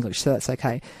speaks English, so that's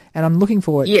okay. And I'm looking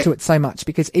forward to it so much,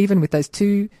 because even with those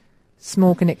 2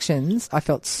 small connections, I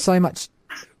felt so much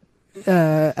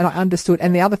and I understood.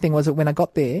 And the other thing was that when I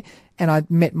got there and I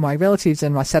met my relatives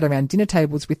and I sat around dinner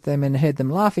tables with them and heard them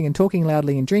laughing and talking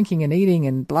loudly and drinking and eating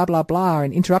and blah, blah, blah,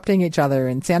 and interrupting each other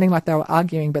and sounding like they were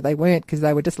arguing, but they weren't because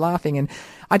they were just laughing. And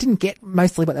I didn't get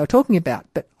mostly what they were talking about,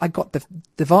 but I got the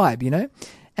vibe, you know.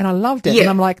 And I loved it. Yeah. And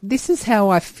I'm like, this is how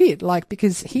I fit. Like,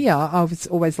 because here I was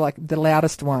always like the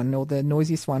loudest one or the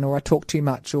noisiest one, or I talked too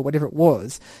much or whatever it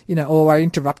was, you know, or I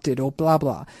interrupted or blah,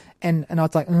 blah. And I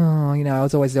was like, oh, you know, I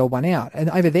was always the old one out. And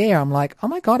over there, I'm like, oh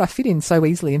my God, I fit in so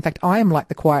easily. In fact, I am like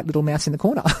the quiet little mouse in the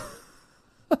corner.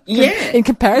 In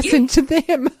comparison to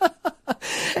them.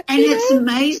 And it's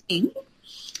amazing.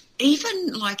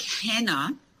 Even like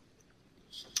Hannah,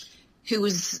 who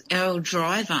was our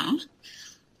driver,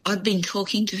 I'd been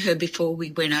talking to her before we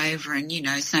went over and, you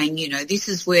know, saying, you know, this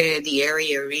is where the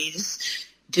area is.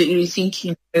 Do you think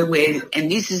you know where,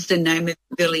 and this is the name of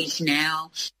the village now.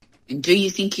 And do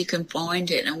you think you can find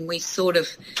it? And we sort of,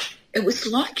 it was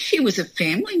like she was a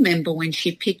family member when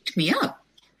she picked me up.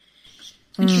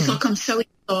 And she's like, I'm so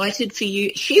excited for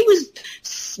you. She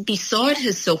was beside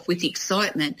herself with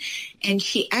excitement. And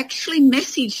she actually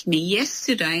messaged me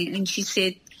yesterday and she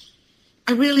said,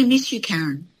 I really miss you,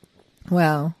 Karen.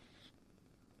 Wow.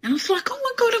 And I was like, oh,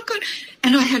 my God, I've got...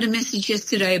 And I had a message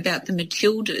yesterday about the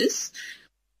Matildas.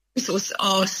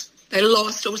 They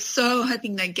lost. I was so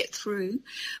hoping they'd get through.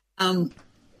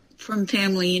 From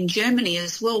family in Germany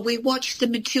as well. We watched the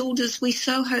Matildas. We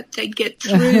so hoped they'd get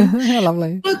through. How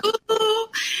lovely. Like, oh.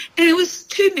 And it was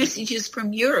 2 messages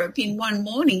from Europe in one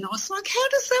morning. I was like, how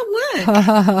does that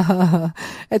work?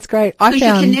 It's great. I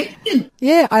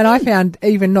found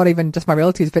even, not even just my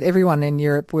relatives, but everyone in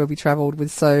Europe where we travelled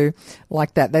was so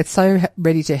like that. They're so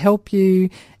ready to help you.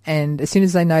 And as soon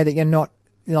as they know that you're not,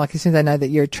 like as soon as they know that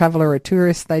you're a traveller or a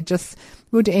tourist, they just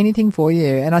will do anything for you.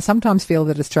 And I sometimes feel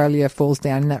that Australia falls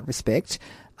down in that respect.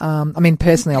 I mean,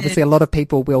 personally, obviously, a lot of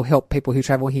people will help people who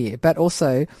travel here, but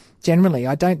also generally,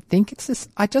 I just don't think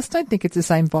it's the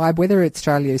same vibe, whether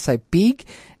Australia is so big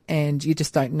and you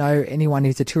just don't know anyone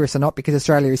who's a tourist or not, because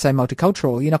Australia is so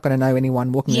multicultural. You're not going to know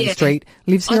anyone walking down the street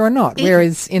lives here or not.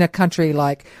 Whereas in a country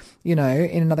like, you know,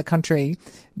 in another country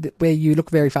where you look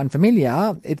very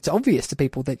unfamiliar, it's obvious to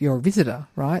people that you're a visitor,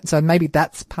 right? So maybe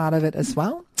that's part of it as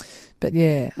well. But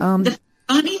yeah. The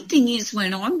funny thing is,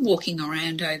 when I'm walking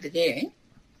around over there,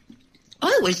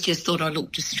 I always just thought I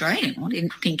looked Australian. I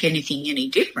didn't think anything any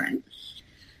different.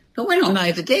 But when I'm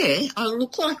over there, I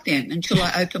look like them until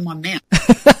I open my mouth.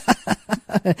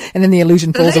 And then the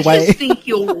illusion falls away. I just think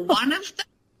you're one of them.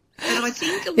 But I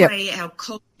think the way our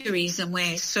culture is and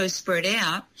we're so spread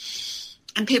out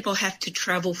and people have to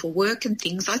travel for work and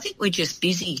things, I think we're just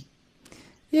busy.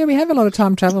 Yeah, we have a lot of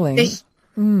time travelling.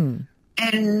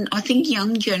 And I think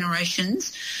young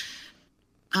generations,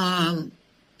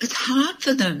 it's hard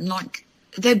for them. Like,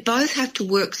 they both have to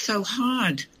work so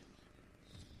hard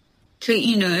to,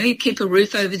 you know, keep a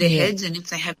roof over their heads, and if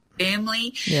they have a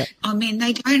family, I mean,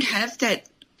 they don't have that.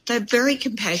 They're very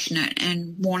compassionate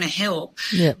and want to help,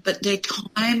 but their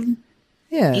time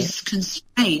is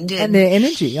constrained. And their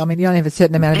energy. I mean, you only have a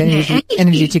certain amount of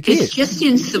energy to give. It's just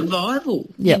in survival,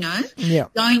 you know,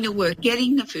 going to work,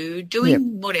 getting the food,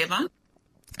 doing whatever.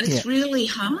 It's really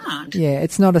hard. Yeah,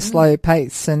 it's not a slow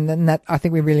pace, and that I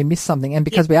think we really miss something. And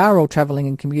because we are all travelling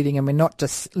and commuting, and we're not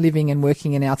just living and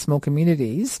working in our small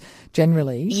communities,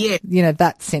 generally, you know,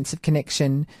 that sense of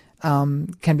connection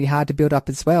can be hard to build up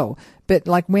as well. But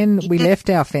like when we left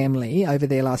our family over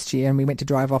there last year and we went to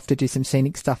drive off to do some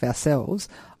scenic stuff ourselves,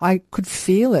 I could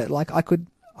feel it. Like I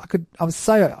was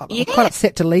quite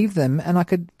upset to leave them, and I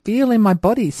could feel in my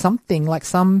body something, like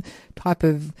some type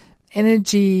of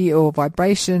energy or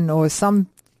vibration or some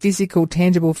physical,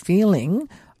 tangible feeling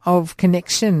of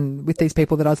connection with these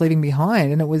people that I was leaving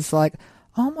behind. And it was like,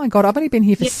 oh my God, I've only been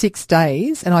here for 6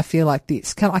 days and I feel like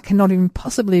this. I cannot even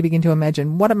possibly begin to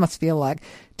imagine what it must feel like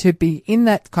to be in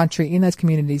that country, in those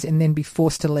communities, and then be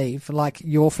forced to leave like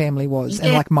your family was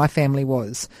and like my family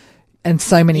was. And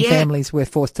so many families were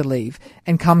forced to leave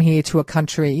and come here to a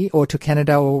country or to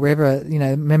Canada or wherever, you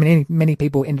know, many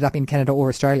people ended up in Canada or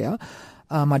Australia.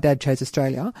 My dad chose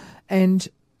Australia. And,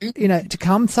 you know, to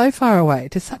come so far away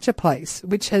to such a place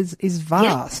which is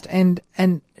vast and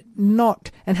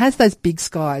has those big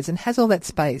skies and has all that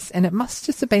space, and it must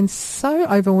just have been so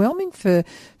overwhelming for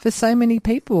so many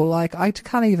people. Like, I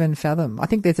can't even fathom. I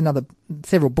think there's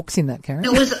several books in that, Karen.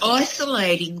 It was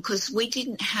isolating because we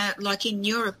didn't have, like in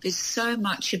Europe, there's so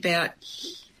much about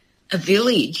a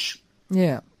village.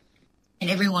 Yeah. And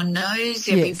everyone knows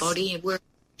everybody. Yes. We're,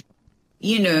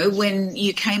 you know, when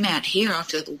you came out here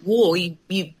after the war, you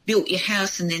built your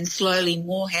house and then slowly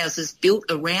more houses built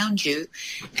around you,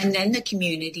 and then the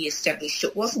community established.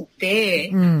 It wasn't there,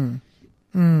 you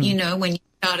know, when you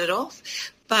started off.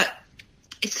 But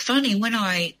it's funny, when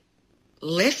I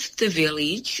left the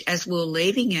village, as we were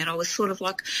leaving it, I was sort of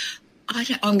like,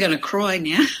 I'm going to cry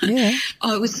now. Yeah.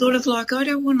 I was sort of like, I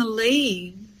don't want to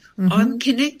leave. Mm-hmm. I'm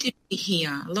connected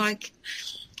here. Like,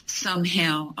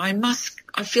 somehow I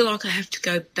feel like I have to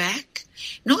go back,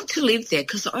 not to live there,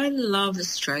 because I love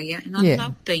Australia and I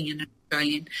love being an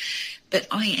Australian, but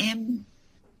I am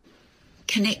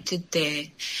connected there.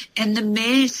 And the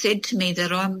mayor said to me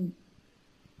that I'm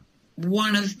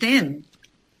one of them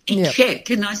in Czech,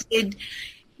 and I said,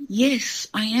 yes,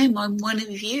 I am. I'm one of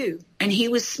you. And he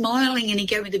was smiling and he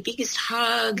gave me the biggest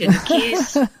hug and a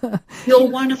kiss. You're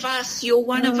one of us. You're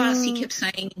one of us. He kept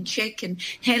saying in Czech, and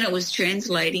Hannah was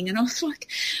translating, and I was like,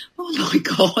 oh my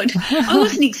God. I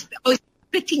was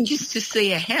expecting just to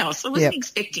see a house. I wasn't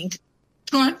expecting to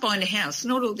try and find a house,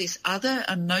 not all this other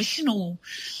emotional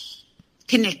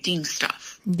connecting stuff.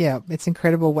 Yeah, it's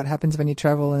incredible what happens when you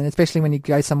travel, and especially when you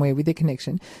go somewhere with a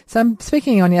connection. So I'm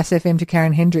speaking on Yes FM to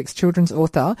Karen Hendricks, children's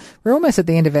author. We're almost at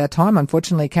the end of our time,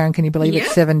 unfortunately. Karen, can you believe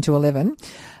it's 7 to 11?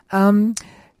 Do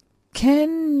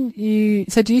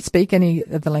you speak any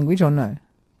of the language or no?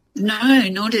 No,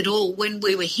 not at all. When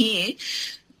we were here,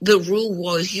 the rule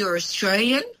was you're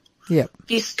Australian. Yep.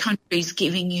 This country's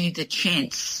giving them the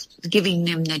chance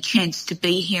to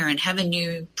be here and have a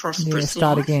new prosperous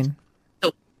start life. Again.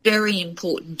 Very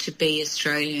important to be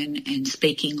Australian and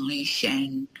speak English,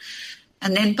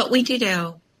 but we did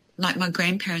like my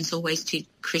grandparents always did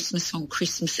Christmas on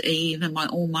Christmas Eve, and my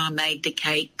oma made the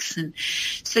cakes, and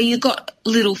so you got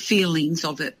little feelings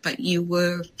of it, but you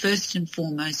were first and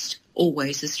foremost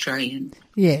always Australian.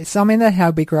 Yes, I mean that's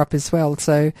how we grew up as well.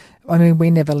 So I mean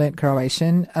we never learnt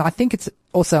Croatian. I think it's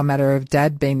also a matter of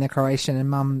Dad being the Croatian and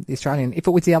Mum the Australian. If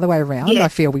it was the other way around, I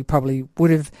feel we probably would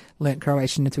have learnt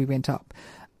Croatian as we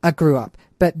grew up.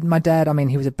 But my dad, I mean,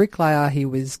 he was a bricklayer. He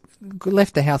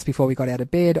left the house before we got out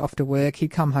of bed, off to work. He'd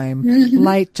come home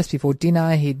late, just before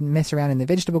dinner. He'd mess around in the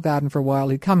vegetable garden for a while.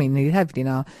 He'd come in, he'd have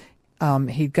dinner.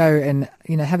 He'd go and,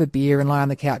 you know, have a beer and lie on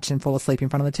the couch and fall asleep in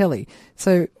front of the telly.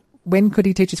 So when could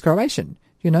he teach us Croatian,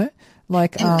 you know?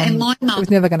 Like, and my mum it was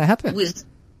never going to happen.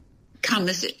 Came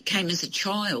as a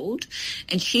child,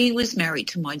 and she was married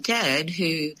to my dad,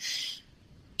 who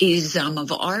is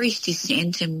of Irish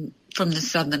descent and from the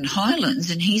Southern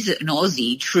Highlands, and he's an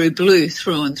Aussie, true blue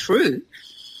through and through.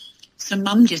 So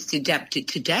Mum just adapted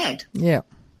to Dad. Yeah.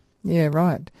 Yeah,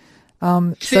 right.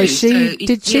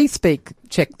 Did she speak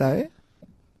Czech though?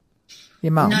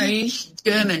 Your mum? No, she's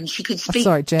German. She could speak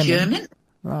German.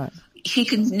 Right.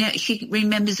 She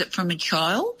remembers it from a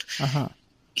child. Uh-huh.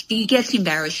 She gets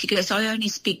embarrassed. She goes, I only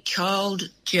speak child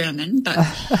German, but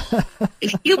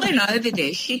if you went over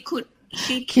there, she can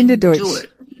do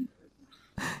it.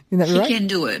 Isn't that right? She can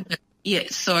do it. Yeah,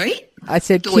 sorry? I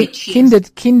said Deutsch,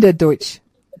 Kinderdeutsch.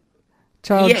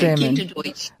 Child German.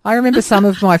 Kinderdeutsch. I remember some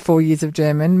of my 4 years of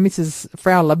German. Mrs.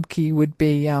 Frau Lubke would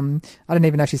be, I don't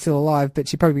even know if she's still alive, but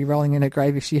she'd probably be rolling in her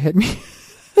grave if she heard me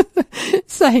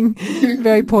saying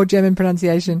very poor German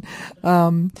pronunciation.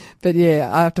 But yeah,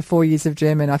 after 4 years of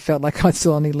German, I felt like I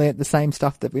still only learnt the same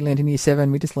stuff that we learnt in year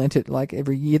 7. We just learnt it like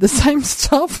every year, the same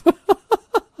stuff.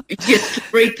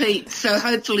 Just repeat, so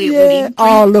hopefully it would improve.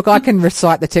 Oh, look, I can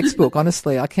recite the textbook,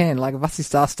 honestly. I can. Like, was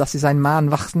ist das? Das ist ein Mann.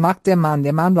 Was macht der Mann?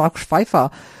 Der Mann raucht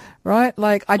Pfeifer. Right?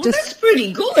 Like, that's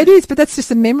pretty good. It is, but that's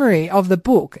just a memory of the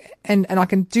book. And I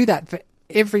can do that for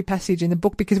every passage in the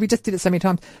book because we just did it so many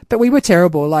times. But we were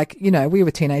terrible. Like, you know, we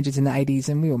were teenagers in the 80s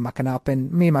and we were mucking up,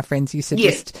 and me and my friends used to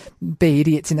just be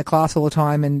idiots in the class all the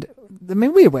time, and I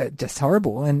mean, we were just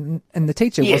horrible, and the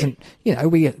teacher wasn't, you know,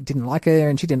 we didn't like her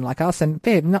and she didn't like us, and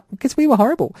because we were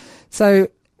horrible. So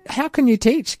how can you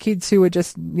teach kids who are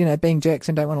just, you know, being jerks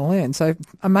and don't want to learn? So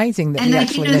amazing that we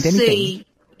actually learned anything.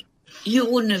 you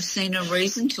wouldn't have seen a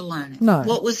reason to learn it. No.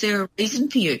 What was there a reason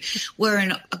for you? We're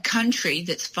in a country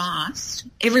that's vast.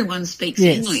 Everyone speaks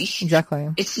Yes, English. exactly.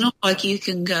 It's not like you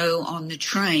can go on the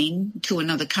train to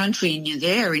another country and you're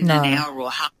there in an hour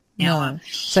or half an hour. No.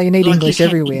 So you need Like English you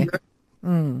can everywhere.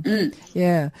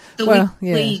 Yeah. So well,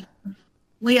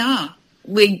 we are.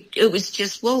 It was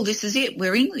just, well, this is it.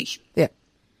 We're English. Yeah.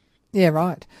 Yeah,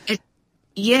 right.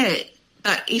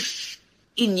 But if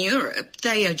in Europe,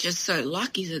 they are just so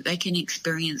lucky that they can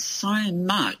experience so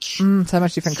much. So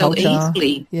much different so culture.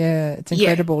 Easily. Yeah, it's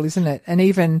incredible, isn't it? And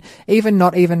even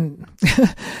not even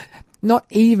not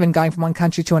even going from one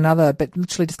country to another, but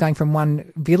literally just going from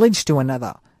one village to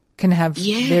another can have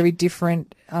very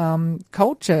different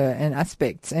culture and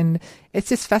aspects. And it's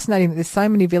just fascinating that there's so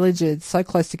many villages so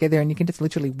close together and you can just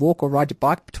literally walk or ride your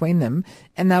bike between them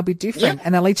and they'll be different.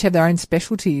 And they'll each have their own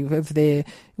specialty of their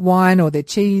wine or their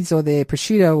cheese or their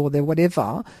prosciutto or their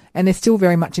whatever. And they're still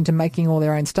very much into making all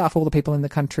their own stuff, all the people in the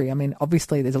country. I mean,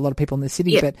 obviously there's a lot of people in the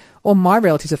city, but all my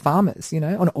relatives are farmers, you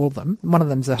know, not all of them. One of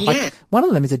them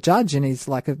is a judge and he's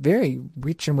like a very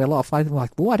rich and well off. I'm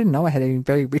like, well, I didn't know I had any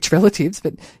very rich relatives,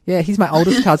 but yeah, he's my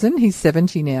oldest cousin. He's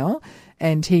 70 now.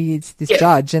 And he is this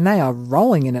judge, and they are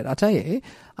rolling in it, I tell you.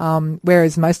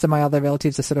 Whereas most of my other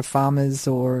relatives are sort of farmers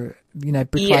or, you know,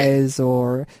 bricklayers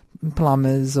or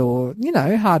plumbers or, you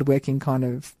know, hardworking kind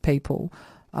of people.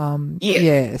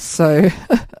 So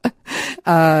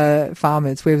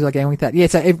farmers, where was I going with that? Yeah,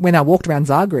 so when I walked around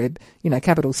Zagreb, you know,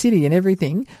 capital city and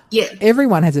everything,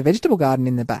 everyone has a vegetable garden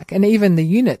in the back. And even the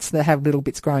units that have little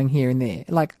bits growing here and there.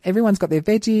 Like everyone's got their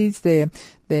veggies, their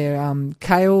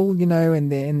kale, you know,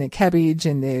 and their cabbage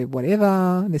and their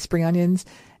whatever, their spring onions.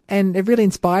 And it really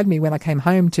inspired me when I came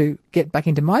home to get back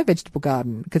into my vegetable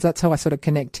garden because that's how I sort of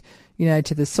connect, you know,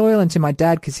 to the soil and to my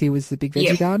dad because he was the big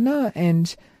veggie gardener.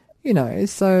 And, you know,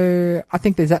 so I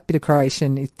think there's that bit of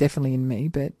Croatian is definitely in me.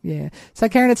 But, yeah. So,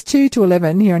 Karen, it's 2 to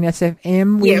 11 here on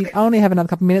SFM. We only have another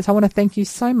couple of minutes. I want to thank you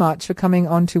so much for coming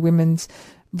on to Women's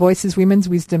Voices, Women's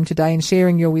Wisdom today and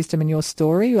sharing your wisdom and your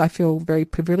story. I feel very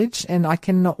privileged and I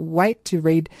cannot wait to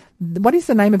read. What is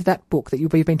the name of that book that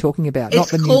we've been talking about?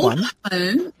 It's not the new one.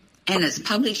 Home, and it's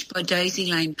published by Daisy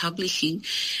Lane Publishing.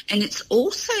 And it's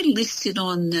also listed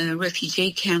on the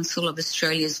Refugee Council of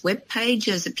Australia's webpage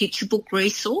as a picture book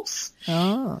resource.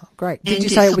 Oh, great. Did you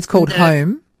say it was called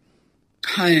Home?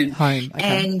 Home. Okay.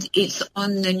 And it's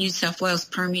on the New South Wales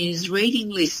Premier's reading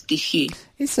list this year.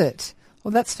 Is it?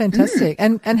 Well, that's fantastic.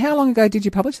 And how long ago did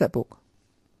you publish that book?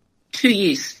 2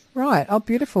 years. Right. Oh,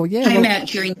 beautiful. Yeah. Came out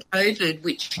during COVID,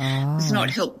 which has not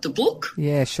helped the book.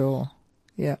 Yeah, sure.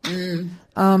 Yeah.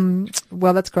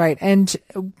 Well, that's great. And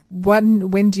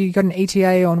when do you got an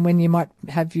ETA on when you might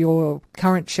have your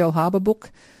current Shell Harbour book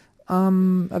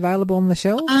available on the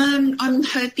shelves? I'm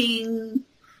hoping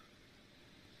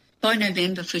by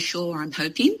November for sure, I'm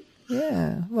hoping.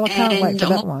 Yeah. Well, I can't wait for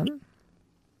that one.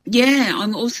 Yeah,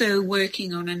 I'm also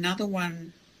working on another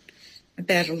one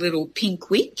about a little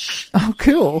pink witch. Oh,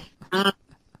 cool.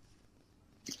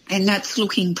 And that's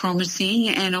looking promising.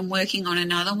 And I'm working on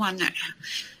another one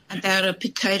about a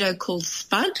potato called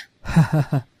Spud.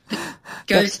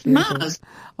 Goes to Mars.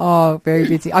 Oh, very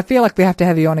busy. I feel like we have to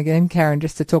have you on again, Karen,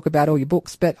 just to talk about all your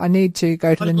books, but I need to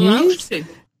go to the news.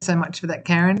 So much for that,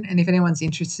 Karen. And if anyone's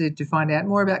interested to find out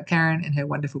more about Karen and her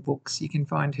wonderful books, you can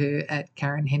find her at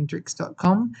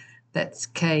KarenHendricks.com. That's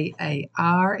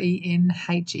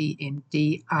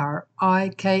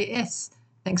KarenHendricks.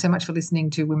 Thanks so much for listening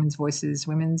to Women's Voices,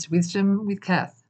 Women's Wisdom with Kath.